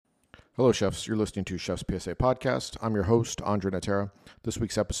Hello, chefs. You're listening to Chef's PSA Podcast. I'm your host, Andre Natera. This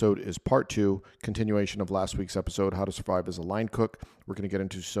week's episode is part two, continuation of last week's episode, How to Survive as a Line Cook. We're going to get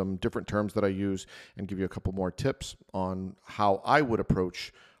into some different terms that I use and give you a couple more tips on how I would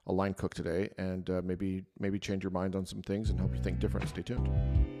approach a line cook today, and maybe change your mind on some things and help you think different. Stay tuned.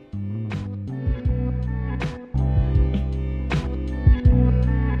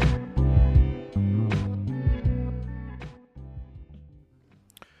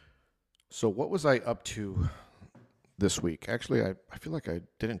 So what was I up to this week? Actually, I feel like I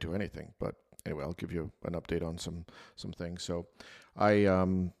didn't do anything, but anyway, I'll give you an update on some things. So I've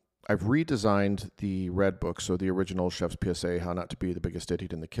redesigned the red book, so the original Chef's PSA, How Not to Be the Biggest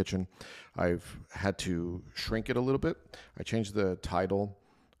Idiot in the Kitchen. I've had to shrink it a little bit. I changed the title.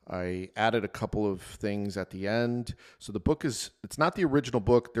 I added a couple of things at the end. So the book it's not the original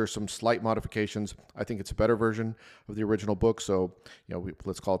book. There's some slight modifications. I think it's a better version of the original book. So,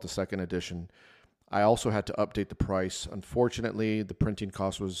 let's call it the second edition. I also had to update the price. Unfortunately, the printing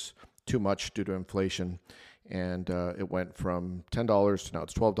cost was too much due to inflation. And it went from $10 to now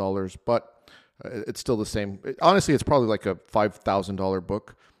it's $12, but it's still the same. Honestly, it's probably like a $5,000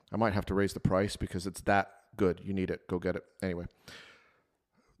 book. I might have to raise the price because it's that good. You need it. Go get it. Anyway.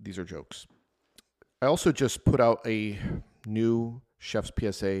 These are jokes. I also just put out a new Chef's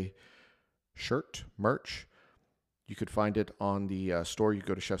PSA shirt, merch. You could find it on the store. You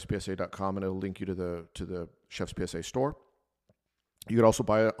go to chefspsa.com and it'll link you to the Chef's PSA store. You could also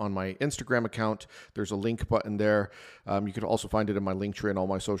buy it on my Instagram account. There's a link button there. You could also find it in my link tree and all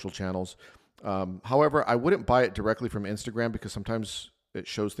my social channels. However, I wouldn't buy it directly from Instagram because sometimes it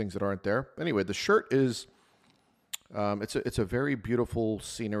shows things that aren't there. Anyway, the shirt is... It's a very beautiful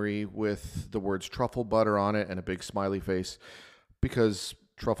scenery with the words truffle butter on it and a big smiley face because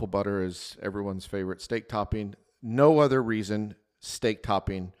truffle butter is everyone's favorite steak topping. No other reason, steak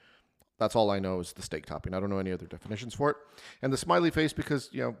topping. That's all I know is the steak topping. I don't know any other definitions for it. And the smiley face because,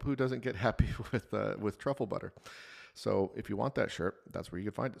 who doesn't get happy with truffle butter? So if you want that shirt, that's where you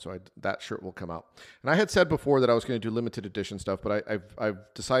can find it. So that shirt will come out. And I had said before that I was going to do limited edition stuff, but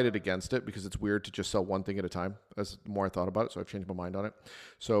I've decided against it because it's weird to just sell one thing at a time. As the more I thought about it, so I've changed my mind on it.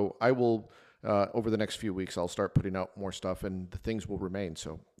 So I will, over the next few weeks, I'll start putting out more stuff, and the things will remain.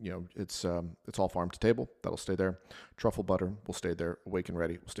 So it's all farm to table. That'll stay there. Truffle butter will stay there. Awake and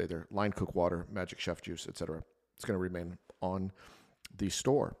Ready will stay there. Line Cook water, Magic Chef juice, etc. It's going to remain on the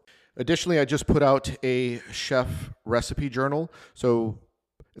store. Additionally, I just put out a chef recipe journal. So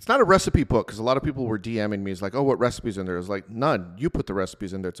it's not a recipe book because a lot of people were DMing me. It's like, oh, what recipes in there? It's like, none. You put the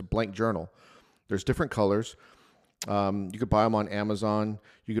recipes in there. It's a blank journal. There's different colors. You could buy them on Amazon.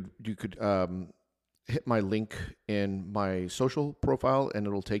 You could hit my link in my social profile and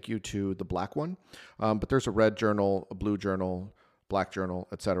it'll take you to the black one. But there's a red journal, a blue journal, black journal,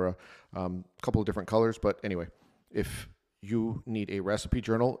 etc. A couple of different colors. But anyway, if you need a recipe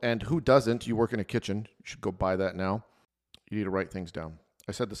journal, and who doesn't? You work in a kitchen. You should go buy that now. You need to write things down.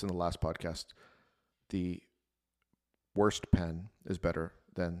 I said this in the last podcast. The worst pen is better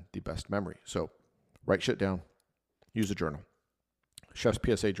than the best memory. So write shit down. Use a journal. Chef's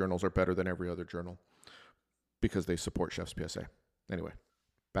PSA journals are better than every other journal because they support Chef's PSA. Anyway,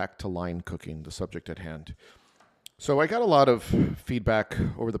 back to line cooking, the subject at hand. So I got a lot of feedback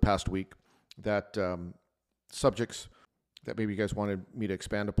over the past week that subjects that maybe you guys wanted me to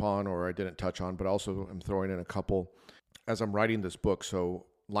expand upon or I didn't touch on, but also I'm throwing in a couple as I'm writing this book. So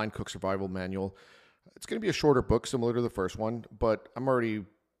Line Cook Survival Manual. It's going to be a shorter book similar to the first one, but I'm already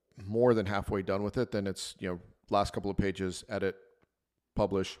more than halfway done with it. Then it's, last couple of pages, edit,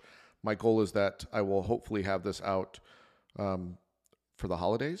 publish. My goal is that I will hopefully have this out for the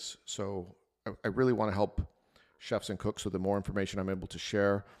holidays. So I really want to help chefs and cooks. So the more information I'm able to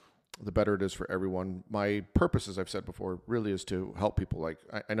share, the better it is for everyone. My purpose, as I've said before, really is to help people. Like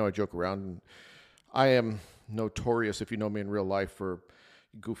I know I joke around, and I am notorious, if you know me in real life, for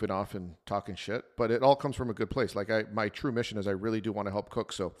goofing off and talking shit, but it all comes from a good place. Like my true mission is I really do want to help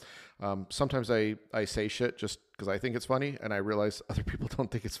cook. So sometimes I say shit just because I think it's funny, and I realize other people don't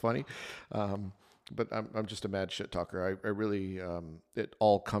think it's funny. But I'm just a mad shit talker. I really it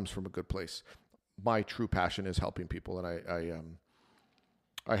all comes from a good place. My true passion is helping people, and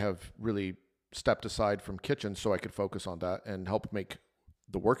I have really stepped aside from kitchen so I could focus on that and help make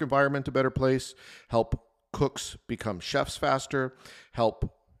the work environment a better place, help cooks become chefs faster,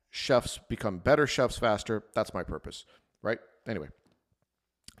 help chefs become better chefs faster. That's my purpose, right? Anyway,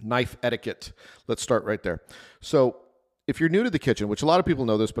 knife etiquette. Let's start right there. So if you're new to the kitchen, which a lot of people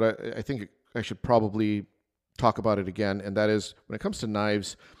know this, but I think I should probably talk about it again, and that is when it comes to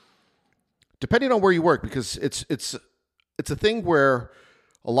knives, depending on where you work, because it's a thing where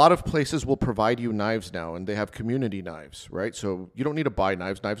A lot of places will provide you knives now, and they have community knives, right? So you don't need to buy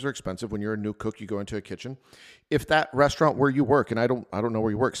knives. Knives are expensive. When you're a new cook, you go into a kitchen. If that restaurant where you work, and I don't know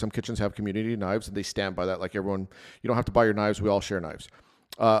where you work, some kitchens have community knives, and they stand by that. Like everyone, you don't have to buy your knives. We all share knives.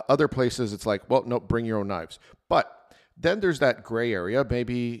 Other places, it's like, well, no, bring your own knives. But then there's that gray area.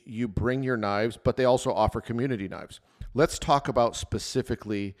 Maybe you bring your knives, but they also offer community knives. Let's talk about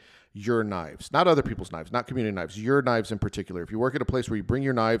specifically your knives, not other people's knives, not community knives, your knives in particular. If you work at a place where you bring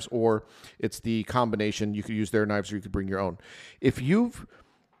your knives, or it's the combination, you could use their knives or you could bring your own. If you've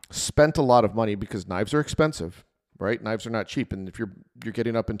spent a lot of money, because knives are expensive, right? Knives are not cheap. And if you're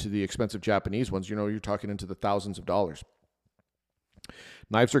getting up into the expensive Japanese ones, you're talking into the thousands of dollars.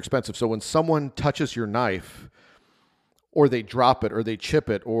 Knives are expensive. So when someone touches your knife, or they drop it, or they chip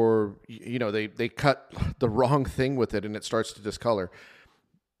it, or they cut the wrong thing with it and it starts to discolor,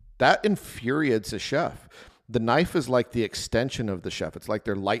 that infuriates a chef. The knife is like the extension of the chef. It's like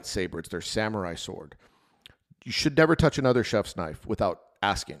their lightsaber. It's their samurai sword. You should never touch another chef's knife without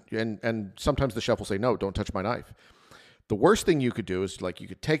asking. And sometimes the chef will say, no, don't touch my knife. The worst thing you could do is, like, you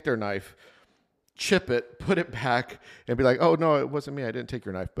could take their knife, chip it, put it back, and be like, oh, no, it wasn't me. I didn't take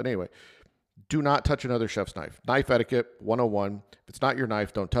your knife. But anyway, do not touch another chef's knife. Knife etiquette 101. If it's not your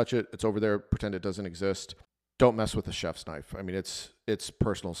knife, don't touch it. It's over there. Pretend it doesn't exist. Don't mess with a chef's knife. I mean, it's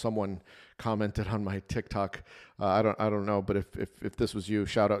personal. Someone commented on my TikTok. I don't know, but if this was you,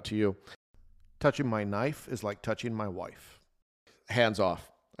 shout out to you. Touching my knife is like touching my wife. Hands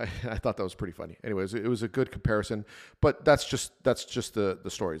off. I thought that was pretty funny. Anyways, it was a good comparison, but that's just the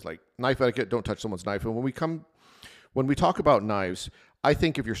stories. Like, knife etiquette, don't touch someone's knife. And when we talk about knives, I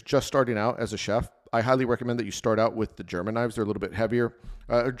think if you're just starting out as a chef, I highly recommend that you start out with the German knives. They're a little bit heavier.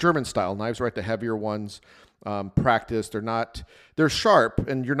 German style knives, right? The heavier ones. Practice. They're sharp,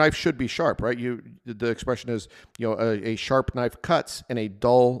 and your knife should be sharp, right? The expression is, a sharp knife cuts and a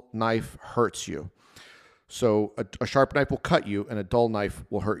dull knife hurts you. So a sharp knife will cut you and a dull knife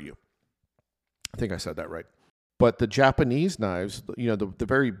will hurt you. I think I said that right. But the Japanese knives, the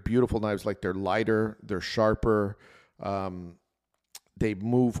very beautiful knives, like, they're lighter, they're sharper, they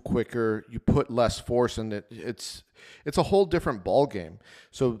move quicker, you put less force in it. It's a whole different ball game.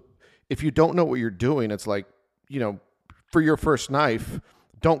 So if you don't know what you're doing, it's like, for your first knife,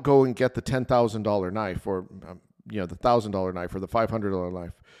 don't go and get the $10,000 knife, or, the $1,000 knife, or the $500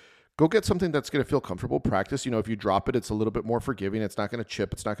 knife. Go get something that's going to feel comfortable. Practice. If you drop it, it's a little bit more forgiving. It's not going to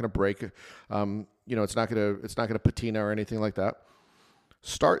chip. It's not going to break. It's not going to patina or anything like that.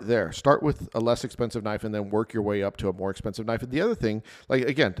 Start there. Start with a less expensive knife and then work your way up to a more expensive knife. And the other thing, like,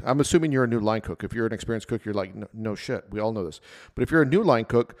 again, I'm assuming you're a new line cook. If you're an experienced cook, you're like, no shit. We all know this. But if you're a new line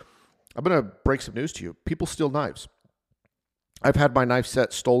cook, I'm going to break some news to you. People steal knives. I've had my knife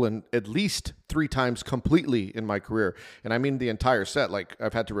set stolen at least 3 times completely in my career. And I mean the entire set. Like,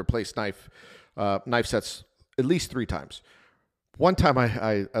 I've had to replace knife sets at least 3 times. One time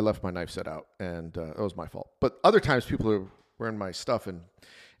I left my knife set out, and it was my fault. But other times people are wearing my stuff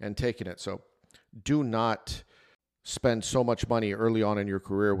and taking it. So do not spend so much money early on in your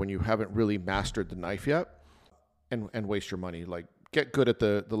career when you haven't really mastered the knife yet, and waste your money. Like, get good at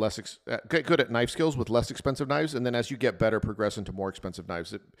get good at knife skills with less expensive knives, and then as you get better, progress into more expensive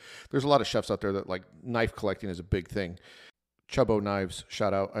knives. There's a lot of chefs out there that, like, knife collecting is a big thing. Chubbo Knives,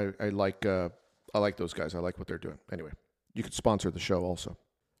 shout out. I like those guys. I like what they're doing. Anyway, you could sponsor the show also.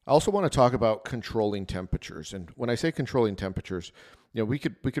 I also want to talk about controlling temperatures. And when I say controlling temperatures, we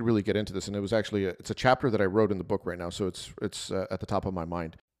could really get into this. And it was actually it's a chapter that I wrote in the book right now, so it's at the top of my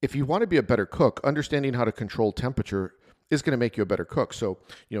mind. If you want to be a better cook, understanding how to control temperature is going to make you a better cook. So,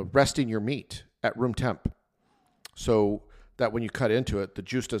 resting your meat at room temp, so that when you cut into it, the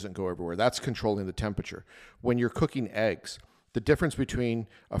juice doesn't go everywhere. That's controlling the temperature. When you're cooking eggs, the difference between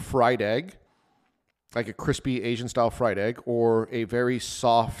a fried egg, like a crispy Asian-style fried egg, or a very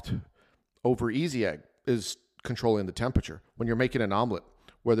soft, over-easy egg, is controlling the temperature. When you're making an omelet,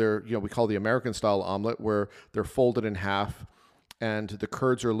 whether, we call the American-style omelet, where they're folded in half, and the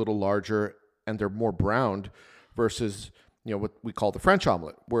curds are a little larger, and they're more browned, versus, what we call the French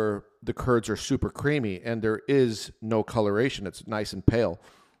omelet, where the curds are super creamy, and there is no coloration. It's nice and pale.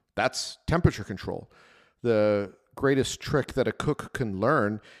 That's temperature control. The greatest trick that a cook can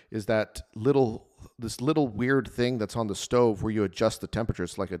learn is this little weird thing that's on the stove where you adjust the temperature.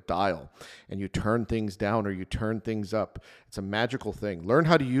 It's like a dial, and you turn things down or you turn things up. It's a magical thing. Learn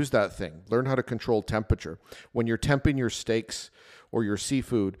how to use that thing. Learn how to control temperature. When you're temping your steaks or your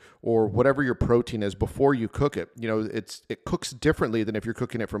seafood or whatever your protein is before you cook it, it cooks differently than if you're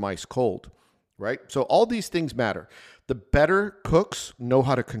cooking it from ice cold, right? So all these things matter. The better cooks know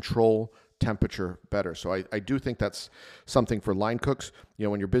how to control temperature better. So I do think that's something for line cooks.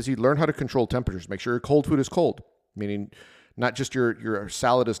 When you're busy, learn how to control temperatures. Make sure your cold food is cold, meaning not just your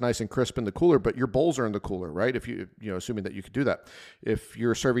salad is nice and crisp in the cooler, but your bowls are in the cooler, right? If assuming that you could do that. If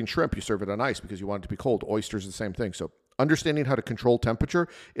you're serving shrimp, you serve it on ice because you want it to be cold. Oysters, the same thing. So understanding how to control temperature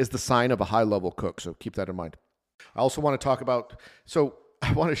is the sign of a high-level cook. So keep that in mind. I also want to talk about,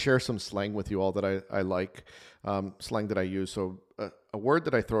 I want to share some slang with you all that I like, slang that I use. So a word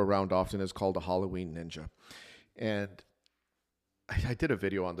that I throw around often is called a Halloween ninja. And I did a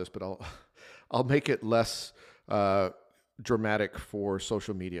video on this, but I'll make it less dramatic for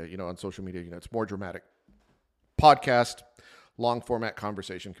social media. On social media, it's more dramatic. Podcast, long format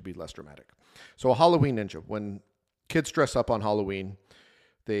conversation could be less dramatic. So a Halloween ninja, when kids dress up on Halloween,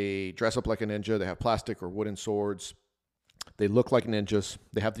 they dress up like a ninja. They have plastic or wooden swords. They look like ninjas.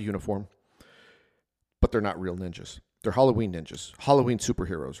 They have the uniform, but they're not real ninjas. They're Halloween ninjas, Halloween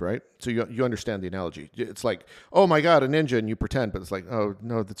superheroes, right? So you understand the analogy. It's like, oh my God, a ninja, and you pretend, but it's like, oh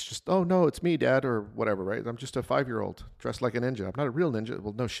no, that's just, oh no, it's me, Dad, or whatever, right? I'm just a 5-year-old dressed like a ninja. I'm not a real ninja.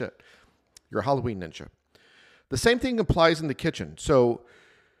 Well, no shit. You're a Halloween ninja. The same thing applies in the kitchen. So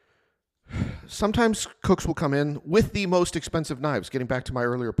sometimes cooks will come in with the most expensive knives, getting back to my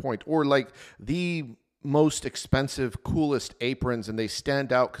earlier point, or like the most expensive, coolest aprons, and they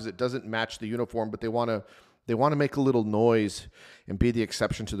stand out because it doesn't match the uniform, but they want to make a little noise and be the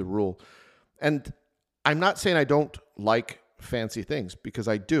exception to the rule. And I'm not saying I don't like fancy things, because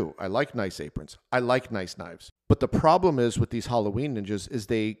I do. I like nice aprons. I like nice knives. But the problem is with these Halloween ninjas is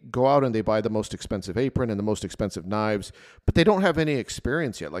they go out and they buy the most expensive apron and the most expensive knives, but they don't have any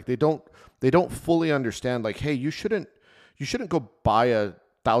experience yet. Like they don't fully understand, like, hey, you shouldn't go buy a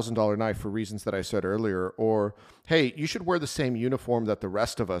 $1,000 knife for reasons that I said earlier, or hey, you should wear the same uniform that the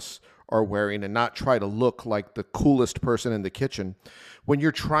rest of us are wearing and not try to look like the coolest person in the kitchen. When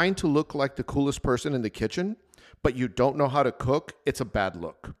you're trying to look like the coolest person in the kitchen, but you don't know how to cook, it's a bad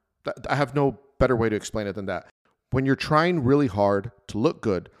look. I have no better way to explain it than that. When you're trying really hard to look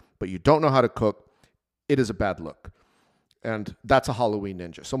good, but you don't know how to cook, it is a bad look. And that's a Halloween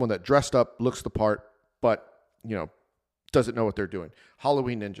ninja. Someone that dressed up, looks the part, but, doesn't know what they're doing.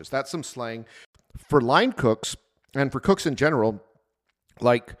 Halloween ninjas. That's some slang. For line cooks and for cooks in general,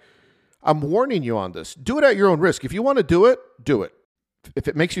 like, I'm warning you on this. Do it at your own risk. If you want to do it, do it. If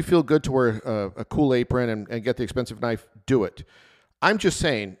it makes you feel good to wear a cool apron and get the expensive knife, do it. I'm just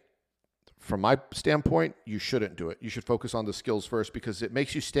saying, from my standpoint, you shouldn't do it. You should focus on the skills first because it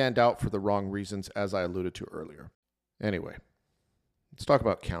makes you stand out for the wrong reasons, as I alluded to earlier. Anyway, let's talk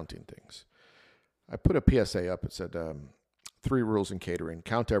about counting things. I put a PSA up. It said 3 rules in catering.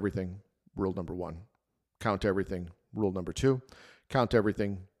 Count everything, rule number 1. Count everything, rule number 2. Count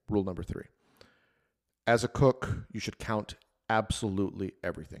everything, rule number 3. As a cook, you should count absolutely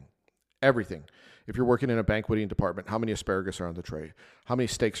everything. Everything. If you're working in a banqueting department, how many asparagus are on the tray? How many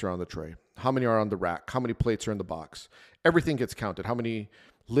steaks are on the tray? How many are on the rack? How many plates are in the box? Everything gets counted. How many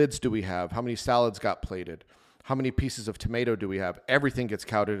lids do we have? How many salads got plated? How many pieces of tomato do we have? Everything gets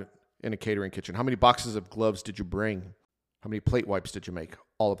counted in a catering kitchen. How many boxes of gloves did you bring? How many plate wipes did you make?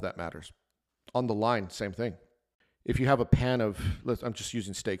 All of that matters. On the line, same thing. If you have a pan of, I'm just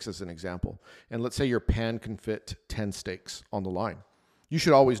using steaks as an example, and let's say your pan can fit 10 steaks on the line. You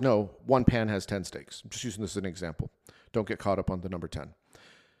should always know one pan has 10 steaks. I'm just using this as an example. Don't get caught up on the number 10.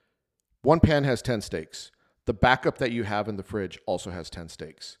 One pan has 10 steaks. The backup that you have in the fridge also has 10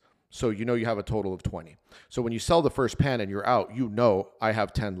 steaks. So you know you have a total of 20. So when you sell the first pan and you're out, I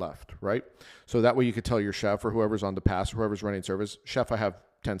have 10 left, right? So that way you could tell your chef or whoever's on the pass, whoever's running service, chef, I have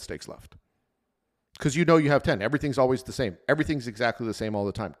 10 steaks left. Because you have 10. Everything's always the same. Everything's exactly the same all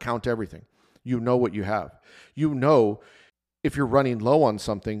the time. Count everything. You know what you have. You know if you're running low on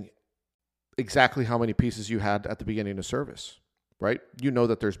something, exactly how many pieces you had at the beginning of service, right? You know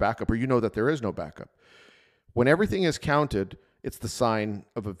that there's backup, or you know that there is no backup. When everything is counted, it's the sign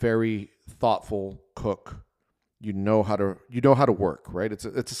of a very thoughtful cook. You know how to work, right? It's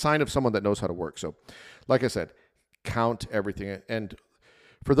a sign of someone that knows how to work. So, like I said, count everything. And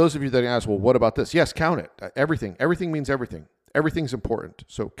for those of you that ask, well, what about this? Yes, count it. Everything. Everything means everything. Everything's important.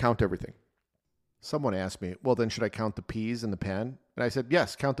 So count everything. Someone asked me, well, then should I count the peas in the pan? And I said,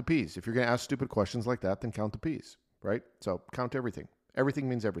 yes, count the peas. If you're going to ask stupid questions like that, then count the peas, right? So count everything. Everything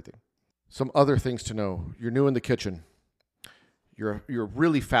means everything. Some other things to know. You're new in the kitchen. You're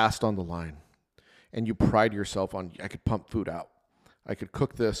really fast on the line, and you pride yourself on, I could pump food out. I could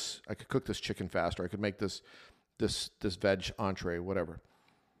cook this chicken faster. I could make this veg entree, whatever.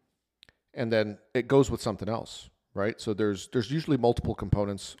 And then it goes with something else, right? So there's usually multiple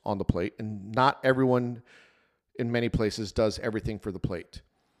components on the plate, and not everyone in many places does everything for the plate.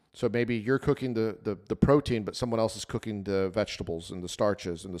 So maybe you're cooking the protein, but someone else is cooking the vegetables and the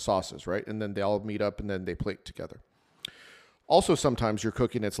starches and the sauces, right? And then they all meet up and then they plate together. Also, sometimes you're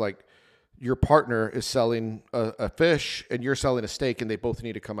cooking, it's like your partner is selling a fish and you're selling a steak, and they both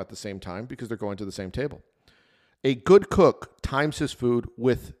need to come at the same time because they're going to the same table. A good cook times his food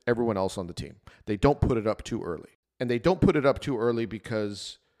with everyone else on the team. They don't put it up too early. And they don't put it up too early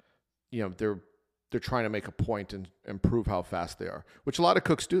because, they're trying to make a point and prove how fast they are, which a lot of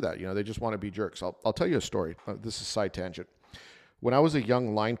cooks do that. They just want to be jerks. I'll tell you a story. This is a side tangent. When I was a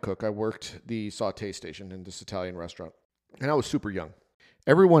young line cook, I worked the saute station in this Italian restaurant, and I was super young.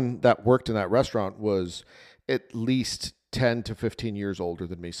 Everyone that worked in that restaurant was at least 10 to 15 years older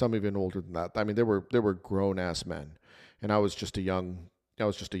than me, some even older than that. I mean, there were grown-ass men, and I was just a young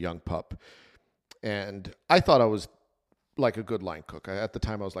pup. And I thought I was like a good line cook. At the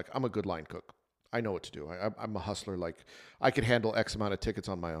time, I was like, I'm a good line cook. I know what to do. I'm a hustler. Like, I could handle X amount of tickets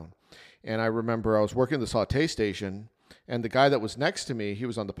on my own. And I remember I was working the saute station, and the guy that was next to me, he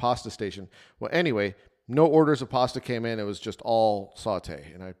was on the pasta station. Well, anyway, no orders of pasta came in. It was just all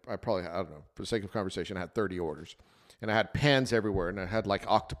saute. And I probably, I don't know, for the sake of conversation, I had 30 orders. And I had pans everywhere, and I had like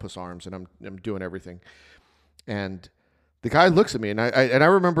octopus arms, and I'm doing everything. And the guy looks at me, and I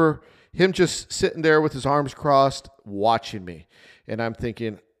remember him just sitting there with his arms crossed, watching me. And I'm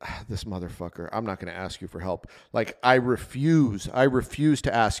thinking, this motherfucker, I'm not going to ask you for help. Like, I refuse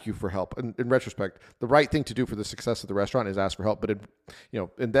to ask you for help. In retrospect, the right thing to do for the success of the restaurant is ask for help. But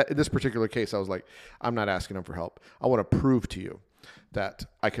in this particular case, I was like, I'm not asking him for help. I want to prove to you that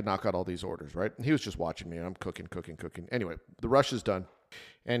I could knock out all these orders, right? And he was just watching me, and I'm cooking. Anyway, the rush is done.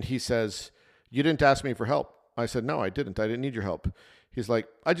 And he says, you didn't ask me for help. I said, no, I didn't. I didn't need your help. He's like,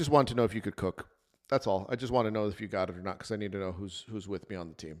 I just wanted to know if you could cook. That's all. I just want to know if you got it or not, because I need to know who's with me on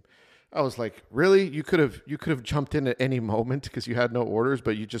the team. I was like, really? You could have jumped in at any moment because you had no orders,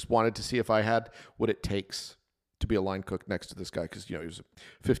 but you just wanted to see if I had what it takes to be a line cook next to this guy, because he was a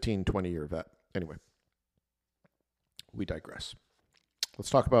 15, 20-year vet. Anyway, we digress. Let's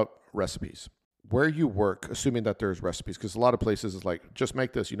talk about recipes. Where you work, assuming that there's recipes, because a lot of places is like, just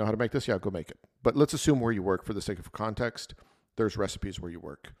make this. You know how to make this? Yeah, go make it. But let's assume where you work, for the sake of context, there's recipes where you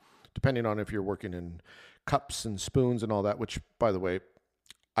work. Depending on if you're working in cups and spoons and all that, which, by the way,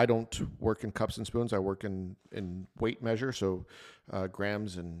 I don't work in cups and spoons. I work in weight measure, so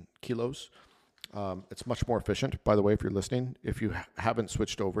grams and kilos. It's much more efficient, by the way, if you're listening. If you haven't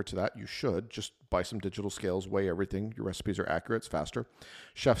switched over to that, you should. Just buy some digital scales, weigh everything. Your recipes are accurate. It's faster.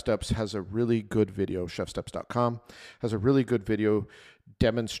 Chef Steps has a really good video, chefsteps.com, has a really good video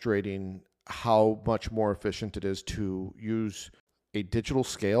demonstrating how much more efficient it is to use a digital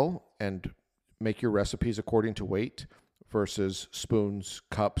scale and make your recipes according to weight versus spoons,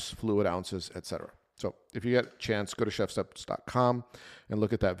 cups, fluid ounces, etc. So if you get a chance, go to chefsteps.com and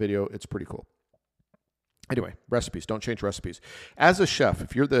look at that video. It's pretty cool. Anyway, recipes. Don't change recipes. As a chef,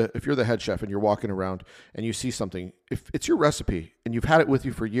 if you're the head chef and you're walking around and you see something, if it's your recipe and you've had it with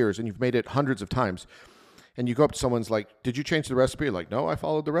you for years and you've made it hundreds of times, and you go up to someone's like, did you change the recipe? You're like, no, I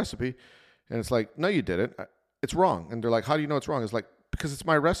followed the recipe. And it's like, no, you didn't. It's wrong. And they're like, how do you know it's wrong? It's like, because it's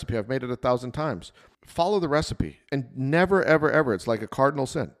my recipe. I've made it 1,000 times. Follow the recipe, and never, ever, ever. It's like a cardinal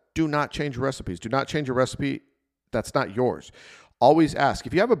sin. Do not change recipes. Do not change a recipe that's not yours. Always ask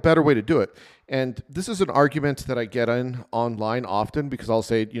if you have a better way to do it. And this is an argument that I get in online often, because I'll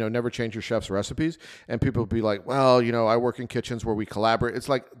say, never change your chef's recipes. And people will be like, well, I work in kitchens where we collaborate. It's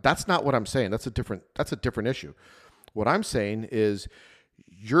like, that's not what I'm saying. That's a different issue. What I'm saying is,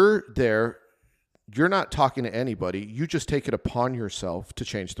 you're there. You're not talking to anybody. You just take it upon yourself to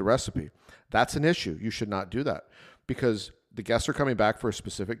change the recipe. That's an issue. You should not do that, because the guests are coming back for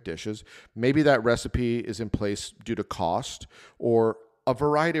specific dishes. Maybe that recipe is in place due to cost or a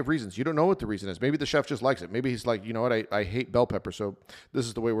variety of reasons. You don't know what the reason is. Maybe the chef just likes it. Maybe he's like, you know what, I hate bell pepper, so this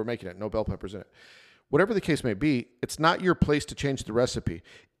is the way we're making it. No bell peppers in it. Whatever the case may be, it's not your place to change the recipe.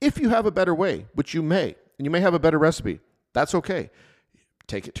 If you have a better way, which you may, and you may have a better recipe, that's okay.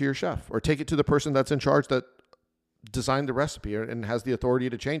 Take it to your chef, or take it to the person that's in charge that designed the recipe and has the authority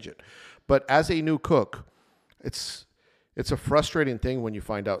to change it. But as a new cook, it's a frustrating thing when you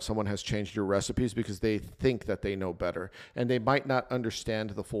find out someone has changed your recipes because they think that they know better, and they might not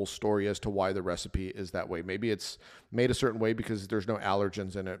understand the full story as to why the recipe is that way. Maybe it's made a certain way because there's no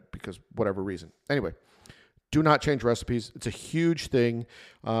allergens in it, because whatever reason. Anyway, do not change recipes. It's a huge thing,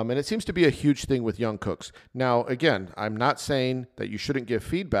 and it seems to be a huge thing with young cooks. Now, again, I'm not saying that you shouldn't give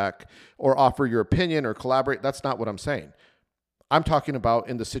feedback or offer your opinion or collaborate. That's not what I'm saying. I'm talking about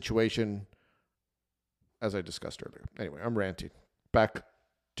in the situation as I discussed earlier. Anyway, I'm ranting. Back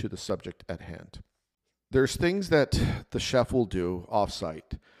to the subject at hand. There's things that the chef will do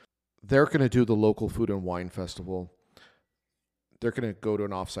off-site they're going to do the local food and wine festival. They're going to go to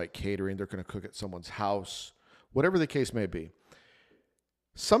an offsite catering. They're going to cook at someone's house, whatever the case may be.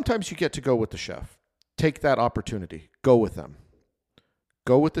 Sometimes you get to go with the chef. Take that opportunity. Go with them.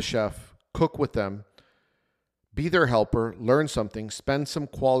 Go with the chef. Cook with them. Be their helper. Learn something. Spend some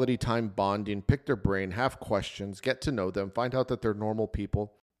quality time bonding. Pick their brain. Have questions. Get to know them. Find out that they're normal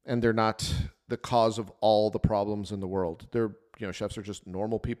people and they're not the cause of all the problems in the world. Chefs are just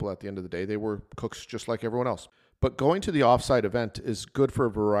normal people at the end of the day. They were cooks just like everyone else. But going to the offsite event is good for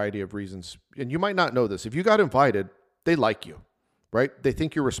a variety of reasons. And you might not know this. If you got invited, they like you, right? They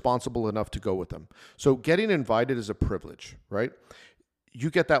think you're responsible enough to go with them. So getting invited is a privilege, right? You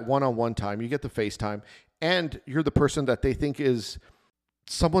get that one-on-one time, you get the FaceTime, and you're the person that they think is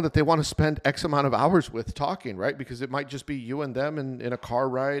someone that they want to spend X amount of hours with talking, right? Because it might just be you and them in a car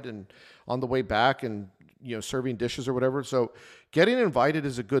ride and on the way back and, serving dishes or whatever. So getting invited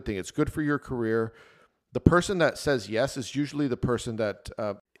is a good thing. It's good for your career. The person that says yes is usually the person that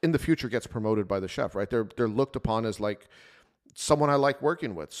in the future gets promoted by the chef, right? They're looked upon as like someone I like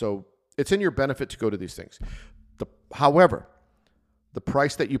working with. So it's in your benefit to go to these things. However, the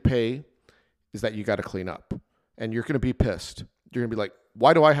price that you pay is that you got to clean up, and you're going to be pissed. You're going to be like,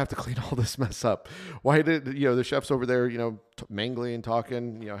 why do I have to clean all this mess up? Why did, the chef's over there, mangling,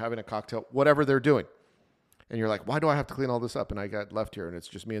 talking, having a cocktail, whatever they're doing. And you're like, why do I have to clean all this up? And I got left here and it's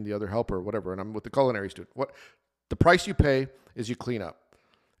just me and the other helper or whatever. And I'm with the culinary student. What the price you pay is you clean up.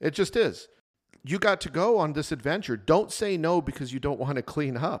 It just is. You got to go on this adventure. Don't say no because you don't want to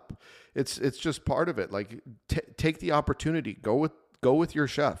clean up. It's just part of it. Like take the opportunity. Go with your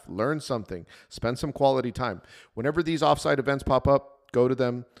chef. Learn something. Spend some quality time. Whenever these offsite events pop up, go to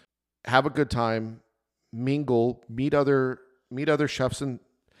them. Have a good time. Mingle. Meet other chefs and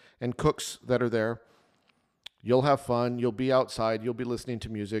cooks that are there. You'll have fun. You'll be outside. You'll be listening to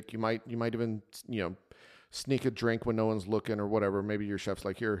music. You might even, sneak a drink when no one's looking or whatever. Maybe your chef's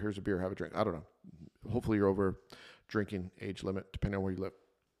like, here's a beer, have a drink. I don't know. Hopefully you're over drinking age limit, depending on where you live.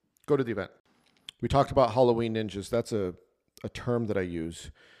 Go to the event. We talked about Halloween ninjas. That's a term that I use.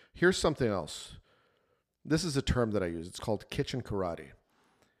 Here's something else. This is a term that I use. It's called kitchen karate.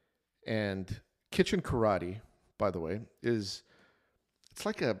 And kitchen karate, by the way, it's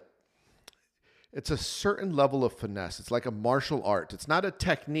a certain level of finesse. It's like a martial art. It's not a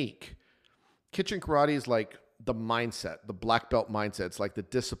technique. Kitchen karate is like the mindset, the black belt mindset. It's like the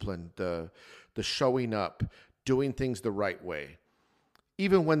discipline, the showing up, doing things the right way.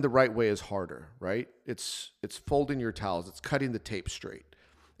 Even when the right way is harder, right? It's folding your towels. It's cutting the tape straight.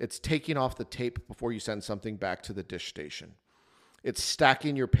 It's taking off the tape before you send something back to the dish station. It's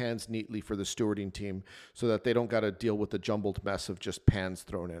stacking your pans neatly for the stewarding team so that they don't got to deal with the jumbled mess of just pans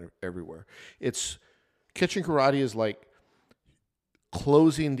thrown everywhere. Kitchen karate is like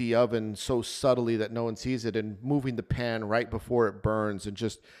closing the oven so subtly that no one sees it and moving the pan right before it burns, and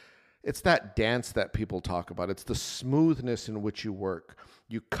it's that dance that people talk about. It's the smoothness in which you work.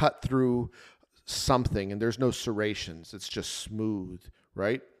 You cut through something and there's no serrations. It's just smooth,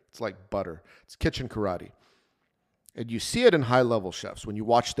 right? It's like butter. It's kitchen karate. And you see it in high-level chefs. When you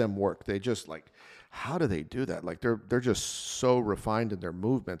watch them work, they just how do they do that? Like they're just so refined in their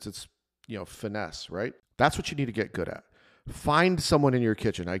movements. It's, finesse, right? That's what you need to get good at. Find someone in your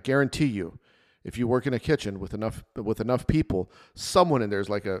kitchen. I guarantee you, if you work in a kitchen with enough people, someone in there is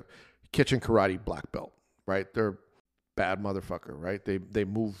like a kitchen karate black belt, right? They're bad motherfucker, right? They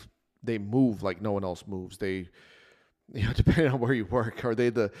move like no one else moves. They, depending on where you work, are they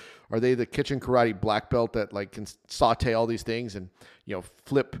the kitchen karate black belt that can saute all these things and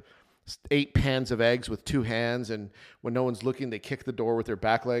flip 8 pans of eggs with 2 hands, and when no one's looking they kick the door with their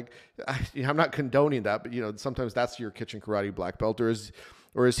back leg? I'm not condoning that, but sometimes that's your kitchen karate black belt.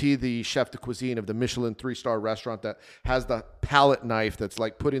 Or is he the chef de cuisine of the Michelin 3-star restaurant that has the palette knife that's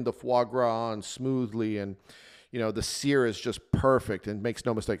like putting the foie gras on smoothly and the sear is just perfect and makes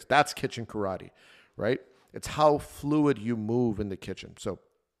no mistakes? That's kitchen karate, right? It's how fluid you move in the kitchen. So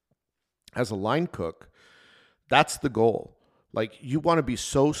as a line cook, that's the goal. Like, you want to be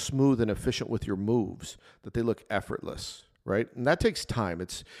so smooth and efficient with your moves that they look effortless, right? And that takes time.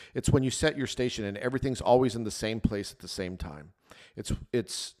 It's when you set your station and everything's always in the same place at the same time.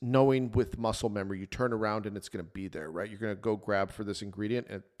 It's knowing with muscle memory, you turn around and it's going to be there, right? You're going to go grab for this ingredient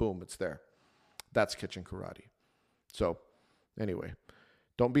and boom, it's there. That's kitchen karate. So anyway,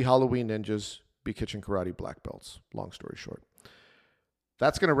 don't be Halloween ninjas. Be kitchen karate black belts. Long story short.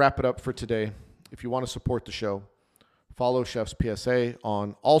 That's going to wrap it up for today. If you want to support the show, follow Chef's PSA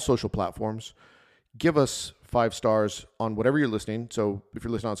on all social platforms. Give us 5 stars on whatever you're listening. So if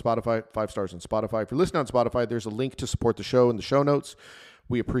you're listening on Spotify, 5 stars on Spotify. If you're listening on Spotify, there's a link to support the show in the show notes.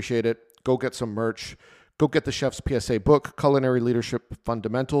 We appreciate it. Go get some merch. Go get the Chef's PSA book, Culinary Leadership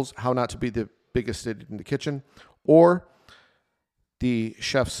Fundamentals, How Not to Be the Biggest Idiot in the Kitchen, or the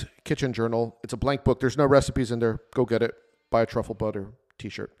Chef's Kitchen Journal. It's a blank book. There's no recipes in there. Go get it. Buy a truffle butter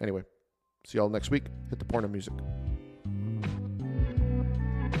t-shirt. Anyway, see y'all next week. Hit the porno music.